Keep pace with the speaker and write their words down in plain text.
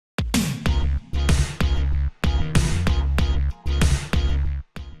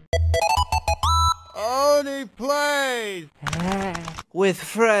OneyPlays with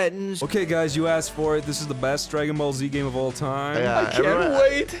friends. Okay, guys, you asked for it. This is the best Dragon Ball Z game of all time. Yeah, I can't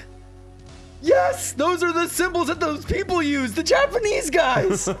wait. Yes, those are the symbols that those people use, the Japanese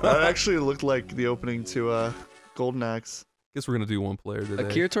guys. That actually looked like the opening to Golden Axe. Guess we're gonna do one player today.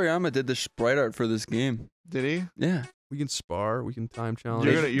 Akira Toriyama did the sprite art for this game. Did he? Yeah. We can spar. We can time challenge.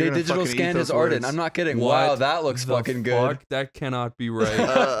 You're They gonna digital fucking scanned eat his those art in. words. I'm not kidding. What Wow, that looks the fucking fuck? good. That cannot be right.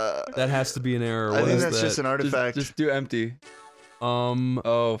 That has to be an error. I What think is that's that? just an artifact. Just do empty.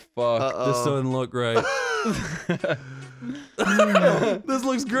 Oh, fuck. this doesn't look right. This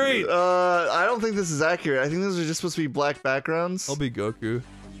looks great. I don't think this is accurate. I think those are just supposed to be black backgrounds. I'll be Goku.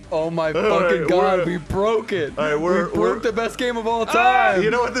 Oh my fucking god, we broke it. All right, we broke the best game of all time. You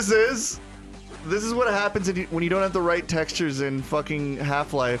know what this is? This is what happens when you don't have the right textures in fucking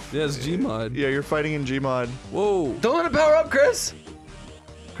Half-Life. Yeah, it's Gmod. Yeah, you're fighting in Gmod. Whoa. Don't let it power up, Chris.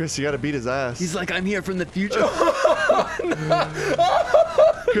 Chris, you gotta beat his ass. He's like, I'm here from the future.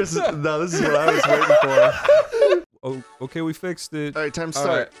 Chris, no, this is what I was waiting for. Oh, okay, we fixed it. All right, time to All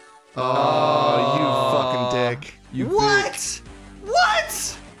start. right. Oh, you fucking dick. You What?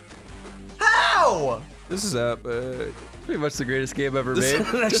 What? How? This is epic. Pretty much the greatest game ever This made. is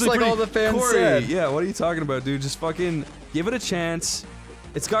actually Just like pretty- all the fans Corey, said. Yeah, what are you talking about, dude? Just fucking give it a chance.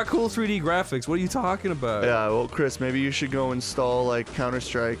 It's got cool 3D graphics. What are you talking about? Yeah, well, Chris, maybe you should go install like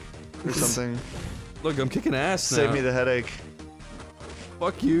Counter-Strike or something. Look, I'm kicking ass now. Save me the headache.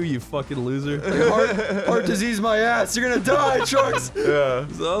 Fuck you, you fucking loser. Heart disease my ass. You're gonna die, Sharks. Yeah.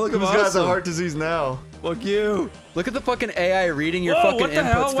 So, look, I'm Who's got awesome. a heart disease now? Fuck you. Look at the fucking AI reading your Whoa, fucking what the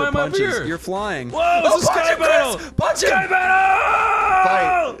hell? inputs Why for am I up punches. here? You're flying. Whoa, it's a punch sky him, battle! Chris! Punch him! Sky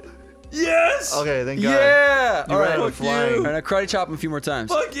battle! Fight. Yes! Okay, thank God. Yeah! You All ran right, out fuck of flying. you. All right, now karate chop him a few more times.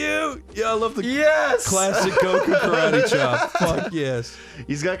 Fuck you! Yeah, I love the Yes! classic Goku karate chop. Fuck yes.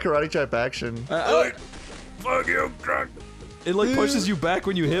 He's got karate chop action. Fuck you, drunk. It like pushes you back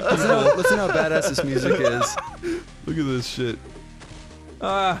when you hit people. Listen how badass this music is. Look at this shit.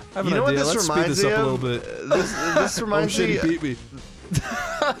 I have You an know what idea. this Let's speed reminds this me up a of? little bit. This Oh reminds shit, me. he beat me.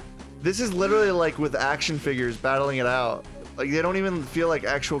 This is literally like with action figures battling it out. Like they don't even feel like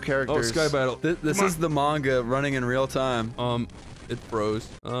actual Oh, characters. sky battle. This is the manga running in real time. It froze.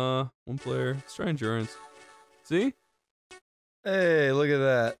 One player. Let's try endurance. See? Hey, look at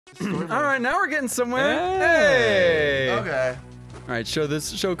that. All right, now we're getting somewhere. Hey. Hey. Okay. All right, show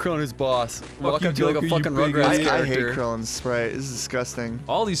Krillin who's boss. Walk you, up to like Goku, a you fucking big Rugrats idiot. I hate character. Krillin's sprite. This is disgusting.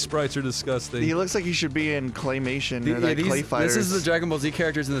 All these sprites are disgusting. He looks like he should be in Claymation or that Clay Fighters. This is the Dragon Ball Z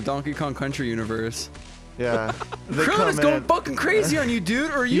characters in the Donkey Kong Country universe. Yeah. They Krillin come is going in. fucking crazy on you, dude.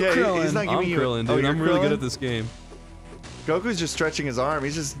 Or are you Yeah, Krillin? he's not I'm giving you. Krillin, Oh, dude. you're I'm really good Krillin? at this game. Goku's just stretching his arm.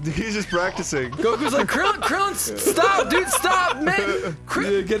 He's just practicing. Goku's like, Krillin, stop, dude, stop, man.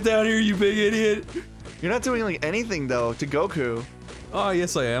 Yeah, get down here, you big idiot. You're not doing like anything though to Goku. Oh,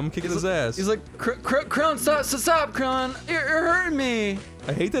 yes, I am. I'm kicking his ass. He's like, Krillin, stop, Krillin. You're hurting me.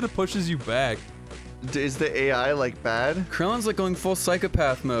 I hate that it pushes you back. Is the AI like bad? Krillin's like going full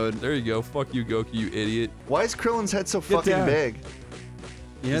psychopath mode. There you go. Fuck you, Goku, you idiot. Why is Krillin's head so fucking down. big?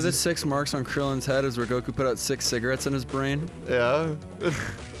 You know the 6 marks on Krillin's head is where Goku put out 6 cigarettes in his brain? Yeah.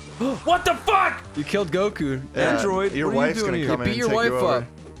 What the fuck? You killed Goku. Yeah, Android, Your what are you wife's doing gonna here? come in Beat and your take wife you over. up.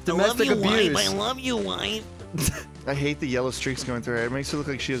 Domestic abuse. love you, wife. I hate the yellow streaks going through her. It makes her look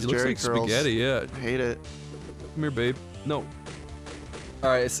like she has She looks Jerry like curls. spaghetti, yeah. I hate it. Come here, babe. No. All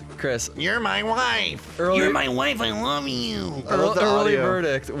right, Chris. You're my wife. Early, You're my wife. I love you. I love the early audio.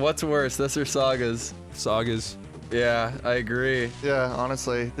 verdict. What's worse, this or Sagas? Sagas. Yeah, I agree. Yeah,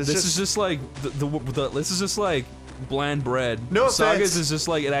 honestly. This is just like this is just like bland bread. No Sagas offense. is just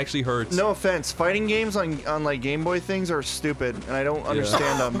like it actually hurts. No offense, fighting games on like Game Boy things are stupid, and I don't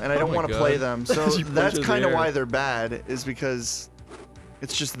understand them, and I Oh don't my want to God. play them. So You that's punch in kind the of air. why they're bad, is because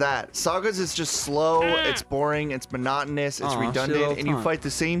it's just that. Sagas is just slow, it's boring, it's monotonous, it's Aw, shit all redundant, the and you time. fight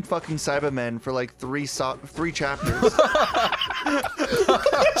the same fucking Cybermen for like three chapters.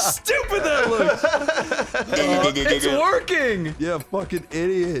 Stupid that looks. It's working! Yeah, fucking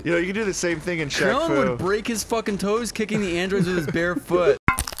idiot. You know, you can do the same thing in Shaq Krillin Fu. would break his fucking toes kicking the androids with his bare foot.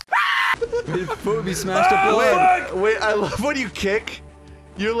 His foot would be smashed up blood. Wait, I love when you kick.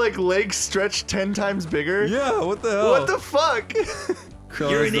 Your like legs stretch 10 times bigger. Yeah, what the hell? What the fuck? Krillin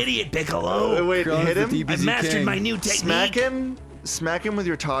You're is an the- idiot, Piccolo. Wait, Krillin's hit the him. DBZ I mastered king. my new technique. Smack him with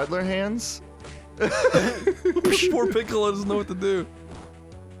your toddler hands. Poor Piccolo doesn't know what to do.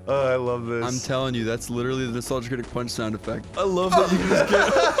 Oh, I love this. I'm telling you, that's literally the Nostalgia Critic punch sound effect. I love that you can just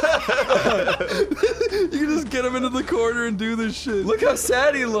get you can just get him into the corner and do this shit. Look how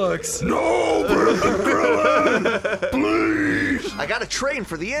sad he looks. No, Krillin, please. I gotta train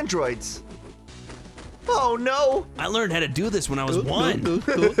for the androids. Oh no! I learned how to do this when I was 1.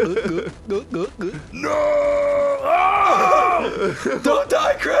 Don't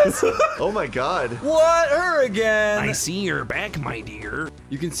die, Chris! Oh my god. What? Her again? I see your back, my dear.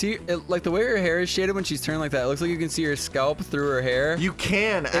 You can see, it, like the way her hair is shaded when she's turned like that, it looks like you can see her scalp through her hair. You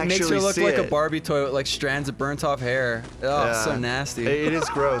can actually see it makes her look like a Barbie toy with like strands of burnt off hair. Oh, Yeah. so nasty. It is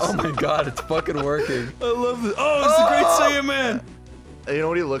gross. Oh my god, it's fucking working. I love this. Oh, it's the Great Saiyaman. You know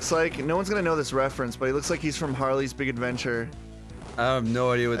what he looks like? No one's gonna know this reference, but he looks like he's from Harley's Big Adventure. I have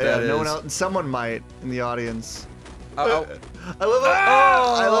no idea what Yeah, that is. no one else. Someone might in the audience. Oh, I love how.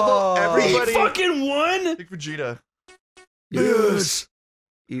 I love how everybody. He fucking won. Pick Vegeta. Yes.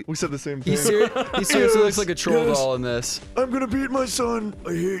 We said the same thing. he seriously looks like a troll doll in this. I'm gonna beat my son.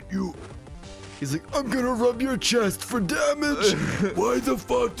 I hate you. He's like, I'm gonna rub your chest for damage. Why the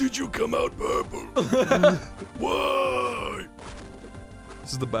fuck did you come out purple? Why?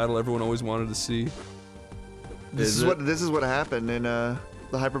 This is the battle everyone always wanted to see. This is what happened in the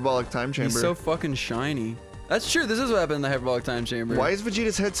hyperbolic time chamber. He's so fucking shiny. That's true. This is what happened in the hyperbolic time chamber. Why is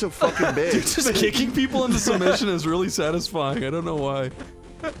Vegeta's head so fucking big? Dude, just kicking people into submission is really satisfying. I don't know why.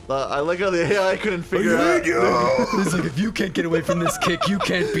 I like how the AI couldn't figure out. He's like, if you can't get away from this kick, you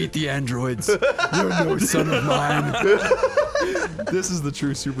can't beat the androids. You're no son of mine. This is the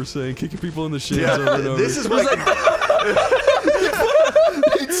true Super Saiyan, kicking people in the shins Yeah, over and over. this is what.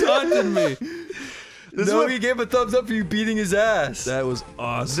 He taunted me. He gave a thumbs up for you beating his ass. That was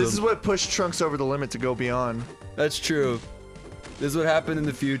awesome. This is what pushed Trunks over the limit to go beyond. That's true. This is what happened in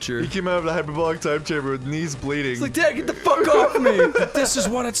the future. He came out of the hyperbolic time chamber with knees bleeding. He's like, Dad, get the fuck off me. This is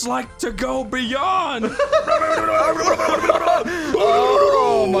what it's like to go beyond.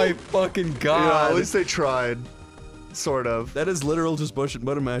 Oh my fucking Yeah, god. at least they tried. Sort of. That is literal just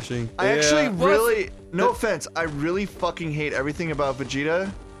button mashing. I actually What? really, no offense, I really fucking hate everything about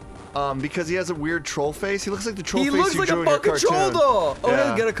Vegeta. Because he has a weird troll face. He looks like the troll He face looks you like drew a in your fucking troll cartoon. doll. Oh, Yeah.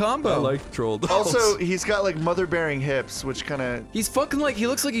 he'll get a combo. I like troll dolls. Also, he's got like mother-bearing hips, which kind of He's fucking like, he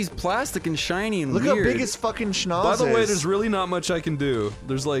looks like he's plastic and shiny and look weird. how big his fucking schnoz by the way, is. there's really not much I can do.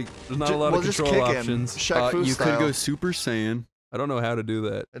 There's not a lot of just control kick options. him. Shaq Fu you style. could go Super Saiyan. I don't know how to do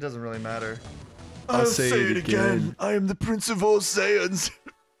that. It doesn't really matter. I'll say it again. I am the Prince of all Saiyans.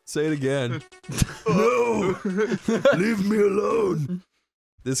 Say it again. No! Leave me alone.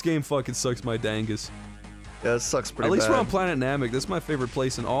 This game fucking sucks my dangus. Yeah, it sucks pretty At least bad. we're on Planet Namek. This is my favorite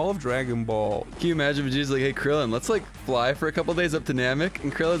place in all of Dragon Ball. Can you imagine Vegeta's like, hey Krillin, let's like fly for a couple days up to Namek?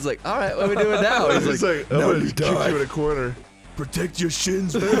 And Krillin's like, alright, what are we doing now? He's He's like, like, I'm gonna kick you in a corner. Protect your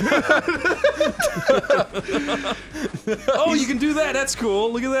shins, man. Oh, you can do that. That's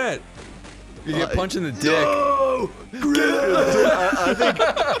cool. Look at that. you get punched in the dick. Oh, I think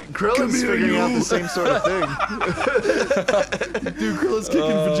Krillin's figuring out the same sort of thing. dude, Krillin's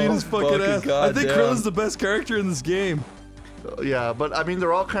kicking Vegeta's fucking ass. I think goddamn. Krillin's the best character in this game. Yeah, but I mean,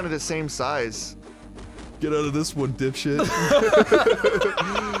 they're all kind of the same size. Get out of this one, dipshit.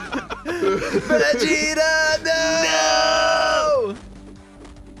 Vegeta, no!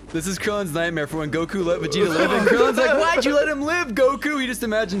 This is Krillin's nightmare for when Goku let Vegeta live, and Krillin's like, why'd you let him live, Goku? He just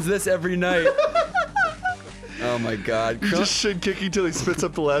imagines this every night. Oh my god. He's Krillin, just shin kicking till he spits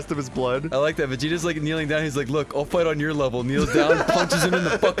up the last of his blood. I like that. Vegeta's like kneeling down. He's like, look, I'll fight on your level. Kneels down, punches him in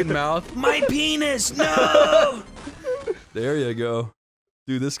the fucking mouth. My penis, no! There you go.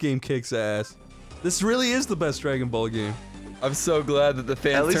 Dude, this game kicks ass. This really is the best Dragon Ball game. I'm so glad that the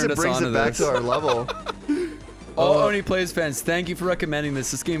fans At least turned it us brings on to it back this. to our level. All OneyPlays fans, thank you for recommending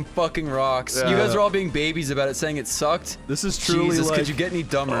this. This game fucking rocks. Yeah. You guys are all being babies about it, saying it sucked. This is truly Jesus, like... could you get any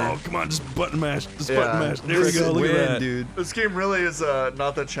dumber? Oh, come on, just button mash. Just Yeah. button mash. There we This go, is look Win, at that. dude. This game really is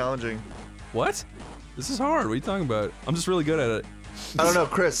not that challenging. What? This is hard. What are you talking about? I'm just really good at it. I don't know,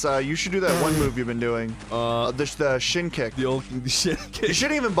 Chris. You should do that one move you've been doing. The shin kick. The old shit kick. You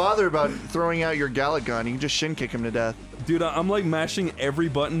shouldn't even bother about throwing out your Gallic gun. You can just shin kick him to death. Dude, I'm like mashing every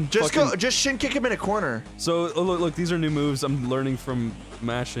button. Just fucking- go. Just shin kick him in a corner. So, oh, look, these are new moves I'm learning from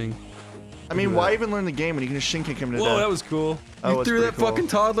mashing. I mean, why even learn the game when you can just shin kick him to Whoa, death? that was cool. That You was threw pretty that cool. fucking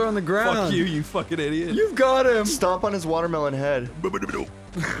toddler on the ground. Fuck you, you fucking idiot. You've got him. Stomp on his watermelon head.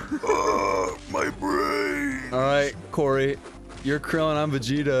 My brain. All right, Corey, you're Krillin. I'm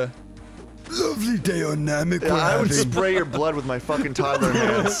Vegeta. Lovely day on Namek. Yeah, I would spray your blood with my fucking toddler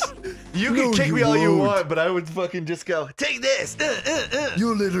hands. You can kick me all you want, but I would fucking just go, take this!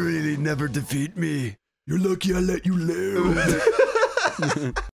 You'll literally never defeat me. You're lucky I let you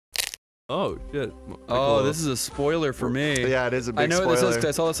live. Oh shit. Oh, this is a spoiler for me. Yeah, it is a big I know spoiler. what this is 'cause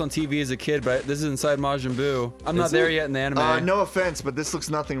I saw this on TV as a kid, but this is inside Majin Buu. I'm not there yet in the anime. No offense, but this looks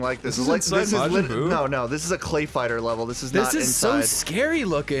nothing like this. This is like inside Majin Buu? No, this is a clay fighter level. This is not This is inside. so scary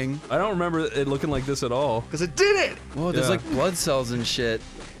looking. I don't remember it looking like this at all. Because it did it. Whoa, there's Yeah. like blood cells and shit.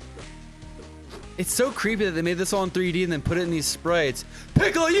 It's so creepy that they made this all in 3D and then put it in these sprites.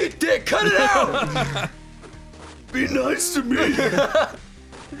 Piccolo, you dick, cut it out! Be nice to me.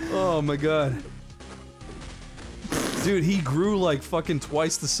 Oh my god. Dude, he grew like fucking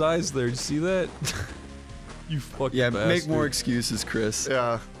twice the size there. Did you see that? You fucking Yeah, bastard. make more excuses, Chris.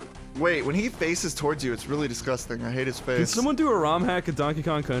 Yeah. Wait, when he faces towards you, it's really disgusting. I hate his face. Can someone do a ROM hack of Donkey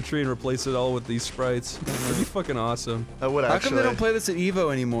Kong Country and replace it all with these sprites? That'd be fucking awesome. I would How actually. come they don't play this at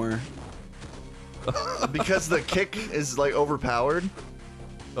Evo anymore? Because the kick is like overpowered.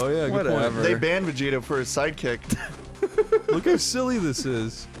 Oh yeah, good Whatever. point. They banned Vegeta for his sidekick. Look how silly this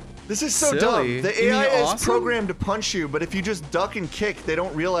is. This is so Silly? dumb. The You mean AI is awesome? programmed to punch you, but if you just duck and kick, they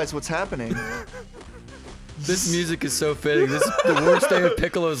don't realize what's happening. This music is so fitting. This is the worst day of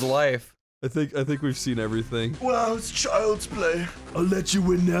Piccolo's life. I think we've seen everything. Wow, it's child's play. I'll let you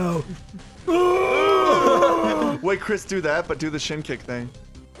win now. Wait, Chris, do that, but do the shin kick thing.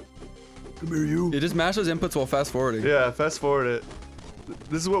 Come here, you. You just mash those inputs while fast forwarding. Yeah, fast forward it.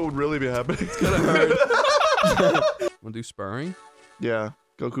 This is what would really be happening. Wanna do sparring? Yeah,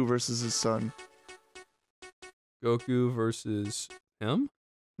 Goku versus his son. Goku versus him?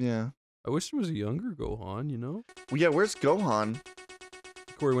 Yeah. I wish there was a younger Gohan, you know? Well, yeah, where's Gohan?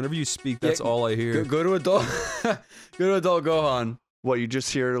 Corey, whenever you speak, that's Yeah, all I hear. Go to adult. Go to adult Gohan. What, you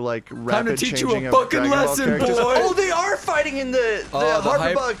just hear like Time to rapid teach you changing a of fucking Dragon Ball lesson, characters? boy! Oh, they are fighting in the Oh, the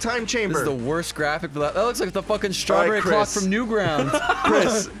hyperbolic time This chamber. is the worst graphic for that. That looks like the fucking strawberry clock Chris. from Newgrounds.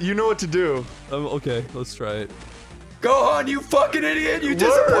 Chris, you know what to do. Okay, let's try it. Gohan, you fucking idiot! You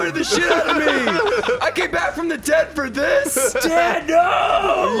disappointed the shit out of me! I came back from the dead for this! Dad,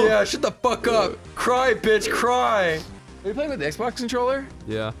 no! Yeah, shut the fuck up. Cry, bitch, cry. Are you playing with the Xbox controller?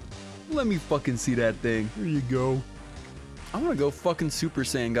 Yeah. Let me fucking see that thing. Here you go. I wanna go fucking Super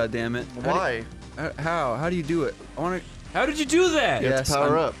Saiyan, goddammit. Why? How? How do you do it? I wanna... How did you do that? You have to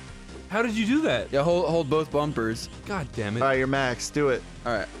power up. How did you do that? Yeah, hold both bumpers. God damn it. All right, you're max. Do it.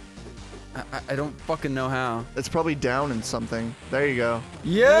 Alright. I don't fucking know how. It's probably down in something. There you go.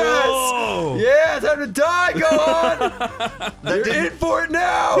 Yes! Whoa! Yeah, time to die, Gohan! That You're did, in for it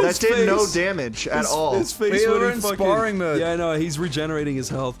now! that did no face. damage at all. His face Wait, when we're he in fucking... sparring mode. Yeah, I know. He's regenerating his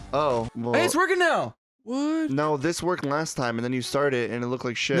health. Oh, well. Hey, it's working now! What? No, this worked last time, and then you started, and it looked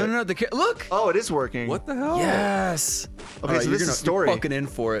like shit. No, look! Oh, it is working. What the hell? Yes! Okay, Alright, so you're this gonna, is story. You're fucking in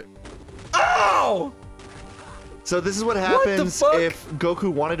for it. Ow! So this is what the happens fuck? if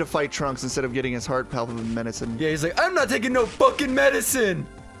Goku wanted to fight Trunks instead of getting his heart palpitating medicine. Yeah, he's like, I'm not taking no fucking medicine!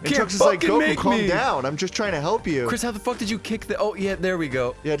 And Can't Trunks is like, fucking Goku, make calm me. down. I'm just trying to help you. Chris, how the fuck did you kick the... Oh, yeah, there we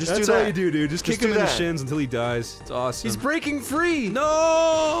go. Yeah, just That's do that. all you do, dude. Just kick do him in the that. shins until he dies. It's awesome. He's breaking free!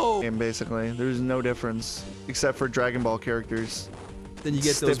 No! Game, basically. There's no difference, except for Dragon Ball characters. Then you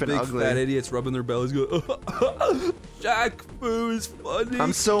get those Stiff and big ugly. fat idiots rubbing their bellies go, Jack Fu is funny.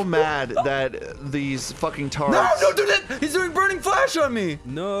 I'm so mad that these fucking tards... No, don't do that! He's doing Burning Flash on me!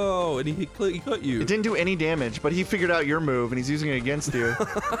 No, and he cut you. It didn't do any damage, but he figured out your move, and he's using it against you.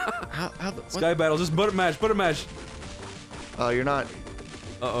 How the... What? Sky battle, just butter mash. Oh, you're not...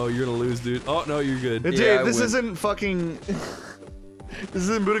 Uh-oh, you're gonna lose, dude. Oh, no, you're good. Dude, Yeah, I this win. isn't fucking... This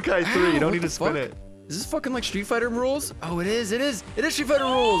isn't Budokai 3. You Ow, don't what need the to spin fuck? it. Is this fucking like Street Fighter rules? Oh, it is. It is Street Fighter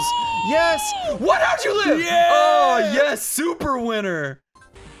rules. Yes. What? How'd you live? Yeah! Oh, yes. Super winner.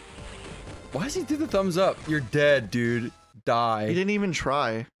 Why does he do the thumbs up? You're dead, dude. He Die. didn't even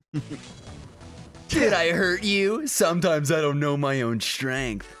try. Did I hurt you? Sometimes I don't know my own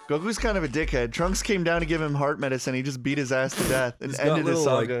strength. Goku's kind of a dickhead. Trunks came down to give him heart medicine. He just beat his ass to death and He's got ended his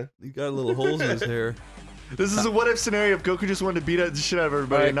little, saga. he got little holes in his hair. This is a what-if scenario if Goku just wanted to beat the shit out of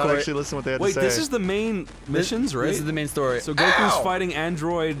everybody Alright, and not Corey. actually listen to what they had Wait, to say. this is the main missions, right? This is the main story. So Goku's Ow! fighting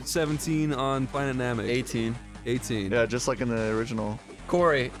Android 17 on Planet Namek. 18. 18. Yeah, just like in the original.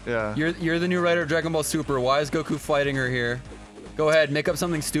 Corey, Yeah. you're the new writer of Dragon Ball Super. Why is Goku fighting her here? Go ahead, make up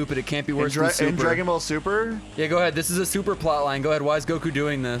something stupid. It can't be worse than Super. In Dragon Ball Super, Yeah, go ahead. This is a Super plotline. Go ahead. Why is Goku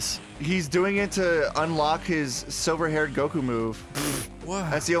doing this? he's doing it to unlock his silver-haired Goku move.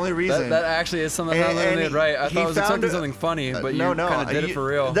 What? That's the only reason. That actually is something And- I and did right. I he thought I was found expecting a- something funny, but no, you kind of did it you- for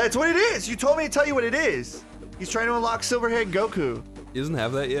real. That's what it is. You told me to tell you what it is. He's trying to unlock silver-haired Goku. He doesn't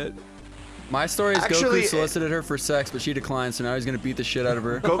have that yet? My story is Actually, Goku solicited her for sex, but she declined, so now he's gonna beat the shit out of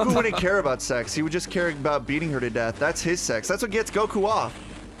her. Goku wouldn't care about sex. He would just care about beating her to death. That's his sex. That's what gets Goku off.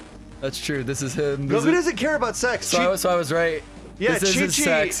 That's true. This is him. Goku doesn't care about sex. So I was right. Yeah, this isn't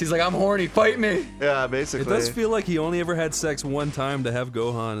sex. He's like, I'm horny. Fight me. Yeah, It basically. does feel like he only ever had sex one time to have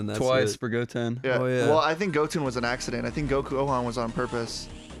Gohan, and that's Twice it. for Goten. Yeah. Oh, yeah. Well, I think Goten was an accident. I think Gohan was on purpose.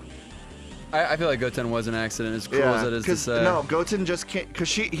 I feel like Goten was an accident, as cruel as it is to say. No, Goten just came, because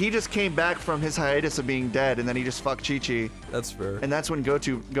he just came back from his hiatus of being dead, and then he just fucked Chi-Chi. That's fair. And that's when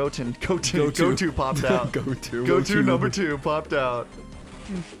Goku popped out. Goku number 2 popped out.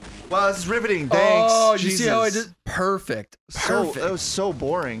 Wow, this is riveting. Thanks. Oh, you Jesus. see how I did? Perfect. Perfect. That was so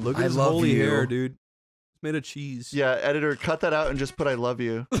boring. Look at his love holy you. hair, dude. It's made of cheese. Yeah, editor, cut that out and just put "I love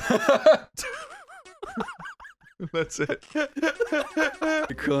you." That's it.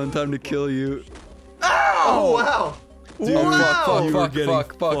 Krillin, time to kill you. Oh wow. Dude, Wow. you were getting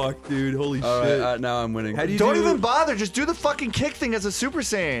fuck. fucked, dude. Holy All shit. right, now I'm winning. How do you Don't do even bother. Just do the fucking kick thing as a Super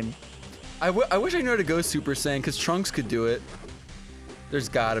Saiyan. I wish I knew how to go Super Saiyan, because Trunks could do it. There's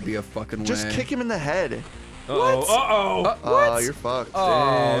gotta be a fucking way. Just kick him in the head. Uh-oh. Uh-oh. What? Oh, you're fucked.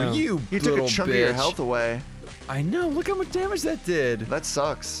 Oh, Damn. you He took little a chunk bitch. of your health away. I know. Look how much damage that did. That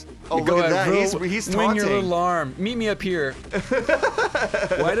sucks. Oh, Go look at ahead, that. Will, He's wing your taunting. little arm. Meet me up here.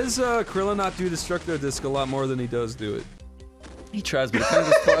 Why does Krillin not do Destructo Disc a lot more than he does do it? He tries, but he kind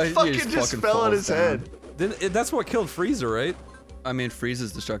of just, he fucking just just fucking fell on falls his down. head. Then that's what killed Frieza, right? I mean,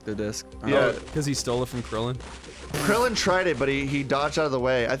 Frieza's Destructo Disc. Yeah. Because he stole it from Krillin. Krillin tried it, but he dodged out of the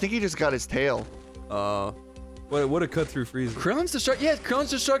way. I think he just got his tail. Well, it would have cut through Frieza. Krillin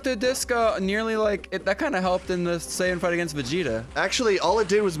Destructo Disc nearly like it, that kind of helped in the Saiyan fight against Vegeta. Actually, all it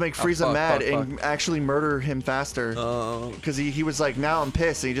did was make Frieza fuck, mad fuck, and actually murder him faster. Because he was like, now I'm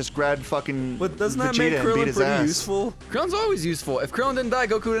pissed, and he just grabbed fucking But doesn't Vegeta that make and beat Krillin his pretty ass. useful? Krillin's always useful. If Krillin didn't die,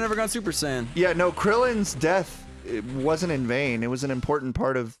 Goku would have never gone Super Saiyan. Yeah, no, Krillin's death it wasn't in vain. It was an important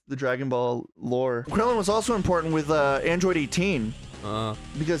part of the Dragon Ball lore. Krillin was also important with Android 18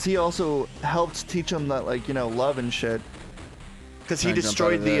 because he also helped teach him that, like, you know, love and shit. Because he Trying to jump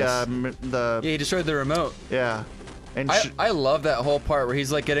destroyed out of the Yeah, he destroyed the remote. yeah. And I love that whole part where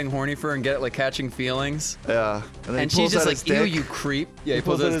he's like getting horny for her and like catching feelings. yeah. And, then And he pulls she's just out like, his ew, dick. you creep. Yeah, he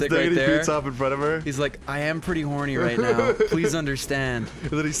pulls out out his dick right and he there. beats up in front of her. He's like, I am pretty horny right now. Please understand.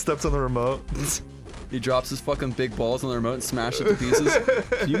 And then he steps on the remote. He drops his fucking big balls on the remote and smashes it to pieces.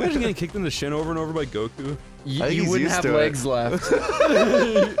 Can you imagine getting kicked in the shin over and over by Goku? You, I think you he's wouldn't used have to it. legs left.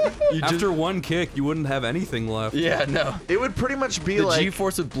 You just- After one kick, you wouldn't have anything left. yeah, no. It would pretty much be The like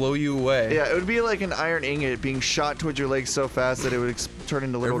G-force would blow you away. yeah, it would be like an iron ingot being shot towards your legs so fast that it would turn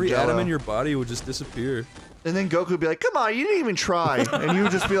into little Every jello. atom in your body would just disappear. And then Goku would be like, "Come on, you didn't even try," and you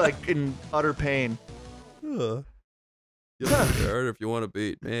would just be like in utter pain. You'll be hard if you want to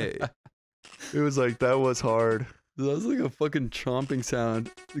beat me. It was like that was hard. That was like a fucking chomping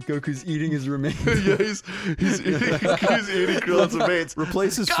sound. Goku's eating his remains. Yeah, he's eating Krillin's remains.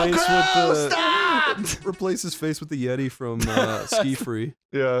 Replace his face with the replace his face with the Yeti from Ski Free.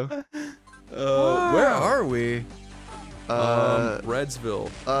 Yeah. Where are we? Redsville.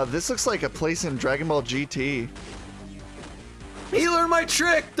 This looks like a place in Dragon Ball GT. He learned my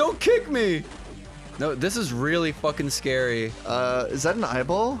trick! Don't kick me! No, this is really fucking scary. Is that an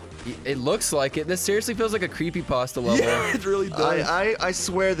eyeball? It looks like it. This seriously feels like a creepypasta level. Yeah, it really does. I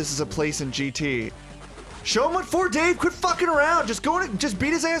swear this is a place in GT. Show him what for, Dave. Quit fucking around. Just just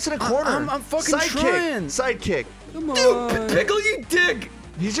beat his ass in a corner. I'm fucking trying. Sidekick. Come on. Pickle, you dick!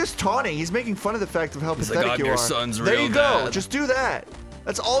 He's just taunting. He's making fun of the fact of how He's like, pathetic "I'm you your are. son's there real you go. dad." Just do that.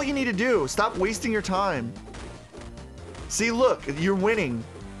 That's all you need to do. Stop wasting your time. See, look, you're winning.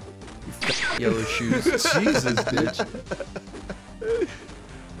 Yellow shoes. Jesus, bitch.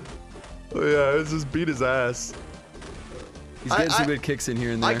 Oh yeah, let's just beat his ass. He's getting some I- good kicks in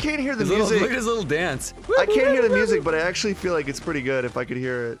here and there. I can't hear the His little- music. Look at his little dance. I can't hear the music, but I actually feel like it's pretty good if I could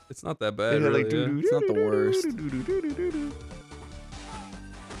hear it. It's not that bad, Yeah, really. like, yeah. It's not the worst.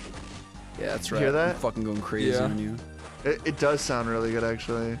 Yeah, that's right. Hear that? I'm fucking going crazy Yeah. on you. It does sound really good,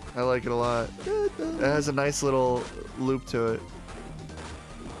 actually. I like it a lot. It has a nice little loop to it.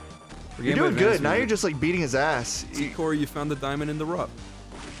 You're doing good. Now you're just like beating his ass. See, Corey, you found the diamond in the rough.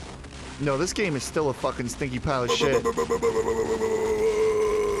 No, this game is still a fucking stinky pile of shit.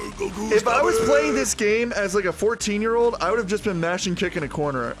 If I was playing this game as like a 14-year-old, I would have just been mashing kick in a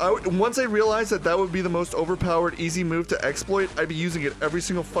corner. Once I realized that that would be the most overpowered, easy move to exploit, I'd be using it every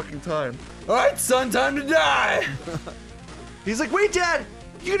single fucking time. Alright, son, time to die! He's like, wait, Dad!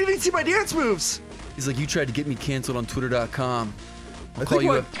 You didn't even see my dance moves! He's like, you tried to get me canceled on Twitter.com. I'll I call think you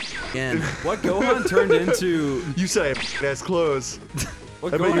what- up again. What Gohan turned into... You say that's close.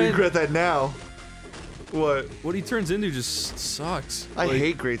 What I bet you Gohan... regret that now. What? What he turns into just sucks. I Like-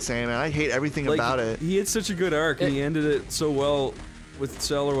 hate Great Saiyaman. I hate everything like, about it. He had such a good arc, and he ended it so well with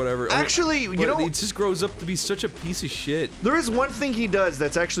Cell or whatever. Actually, you know, he just grows up to be such a piece of shit. there is one thing he does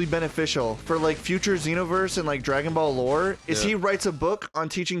that's actually beneficial for like future Xenoverse and like Dragon Ball lore. Is he writes a book on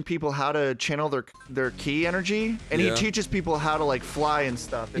teaching people how to channel their ki energy, and he teaches people how to like fly and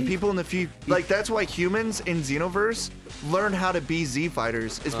stuff. And people in the future, like that's why humans in Xenoverse learn how to be Z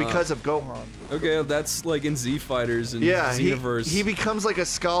fighters is because of Gohan. Okay, that's like in Z Fighters and Yeah, Xenoverse. he becomes like a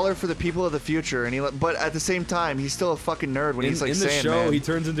scholar for the people of the future, and but at the same time, he's still a fucking nerd when he's like in the saying, show, man. he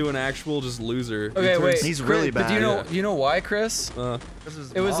turns into an actual just loser. Okay, wait. He's really But bad. do you know why, Chris?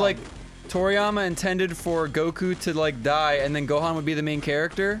 It was like Toriyama intended for Goku to like die, and then Gohan would be the main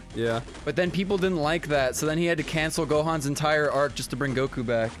character. Yeah. But then people didn't like that, so then he had to cancel Gohan's entire arc just to bring Goku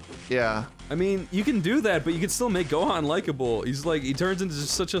back. Yeah. I mean, you can do that, but you can still make Gohan likable. He's like, he turns into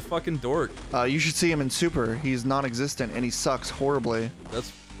just such a fucking dork. You should see him in Super. He's non-existent, and he sucks horribly. That's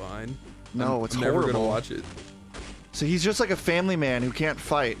fine. No, it's I'm horrible. never gonna watch it. So he's just like a family man who can't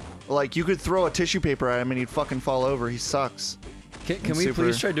fight. Like, you could throw a tissue paper at him and he'd fucking fall over. He sucks. Can we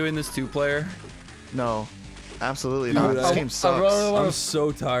please try doing this 2-player? No. Absolutely Dude, not. This game sucks. I'm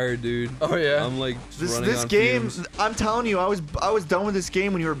so tired, dude. Oh yeah. I'm like just running This on game, fumes. I'm telling you, I was done with this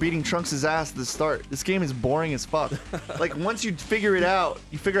game when you were beating Trunks' ass at the start. This game is boring as fuck. Like, once you figure it out,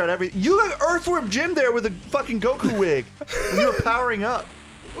 you figure out everything. You got Earthworm Jim there with a fucking Goku wig when you were powering up.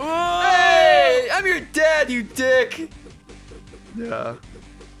 Hey! I'm your dad, you dick! Yeah.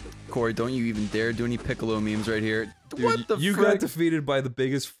 Corey, don't you even dare do any Piccolo memes right here. Dude, what the you frick? got defeated by the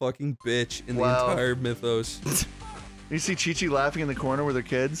biggest fucking bitch in the entire mythos. You see Chi-Chi laughing in the corner with her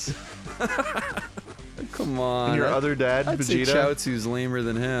kids? Come on. And your other dad, I'd say Vegeta? Chaozu's lamer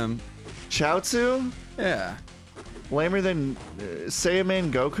than him. Chaozu? Yeah. Lamer than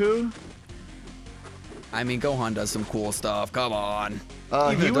Saiyaman Goku? I mean, Gohan does some cool stuff. Come on.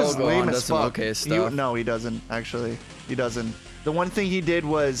 He Even was though lame Gohan as does some fuck. okay stuff. No, he doesn't, actually. He doesn't. The one thing he did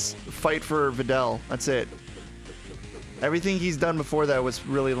was fight for Videl. That's it. Everything he's done before that was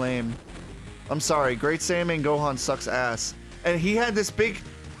really lame. I'm sorry. Great Saiyaman Gohan sucks ass. And he had this big...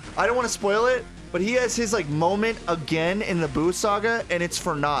 I don't want to spoil it, but he has his like moment again in the Buu saga, and it's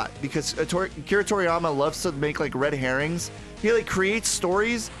for naught. Because Akira Toriyama loves to make like red herrings. He like creates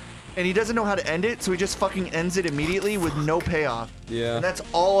stories, and he doesn't know how to end it, so he just fucking ends it immediately with no payoff. Yeah. And that's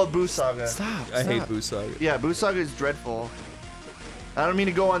all of Buu saga. I hate Buu Saga. Yeah, Buu saga is dreadful. I don't mean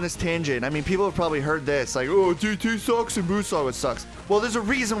to go on this tangent. I mean, people have probably heard this, like, oh, TT sucks and Buu saga sucks. Well, there's a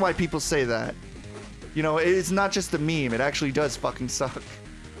reason why people say that. You know, it's not just a meme. It actually does fucking suck.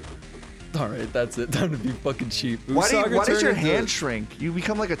 Alright, that's it. Time to be fucking cheap. Why does your turned hand into- shrink? You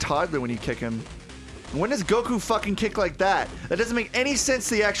become like a toddler when you kick him. When does Goku fucking kick like that? That doesn't make any sense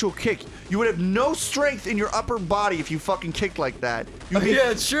to the actual kick. You would have no strength in your upper body if you fucking kicked like that. You'd be,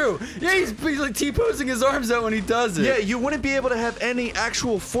 Yeah, it's true. Yeah, he's like T-posing his arms out when he does it. yeah, you wouldn't be able to have any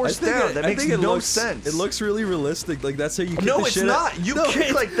actual force down. That makes no sense. It looks really realistic. Like that's how you kick No, the it's shit not. out. You No, kick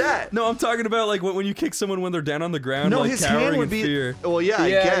it's- like that. No, I'm talking about like when you kick someone when they're down on the ground, No, like his cowering hand would in be. fear. Well, yeah, I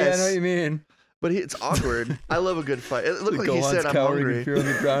yeah, guess. I know what you mean. But it's awkward. I love a good fight. It looked like he Gohan's said, "I'm cowering hungry." in fear on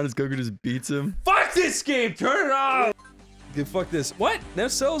the ground as Goku just beats him. Fuck this game! Turn it off! Okay, fuck this. What? Now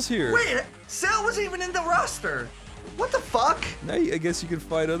Cell's here. Wait, Cell wasn't even in the roster. What the fuck? Now I guess you can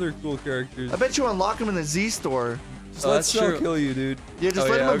fight other cool characters. I bet you unlock him in the Z store. Just Oh, let that's Cell true. kill you, dude. Yeah, just Oh,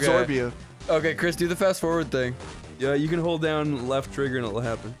 let yeah, him okay. absorb you. Okay, Chris, do the fast forward thing. Yeah, you can hold down left trigger and it'll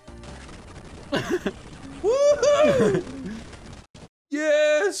happen. Woohoo!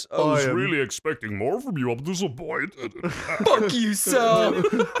 Yes! I was I am- really expecting more from you. I'm disappointed. Fuck you, Cell. You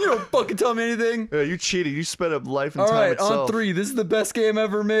don't fucking tell me anything. Yeah, you cheated. You sped up life and All time right, itself. on 3. This is the best game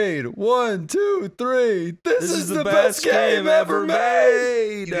ever made. 1, 2, 3. This is the best game ever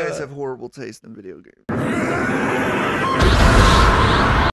made. You guys have horrible taste in video games.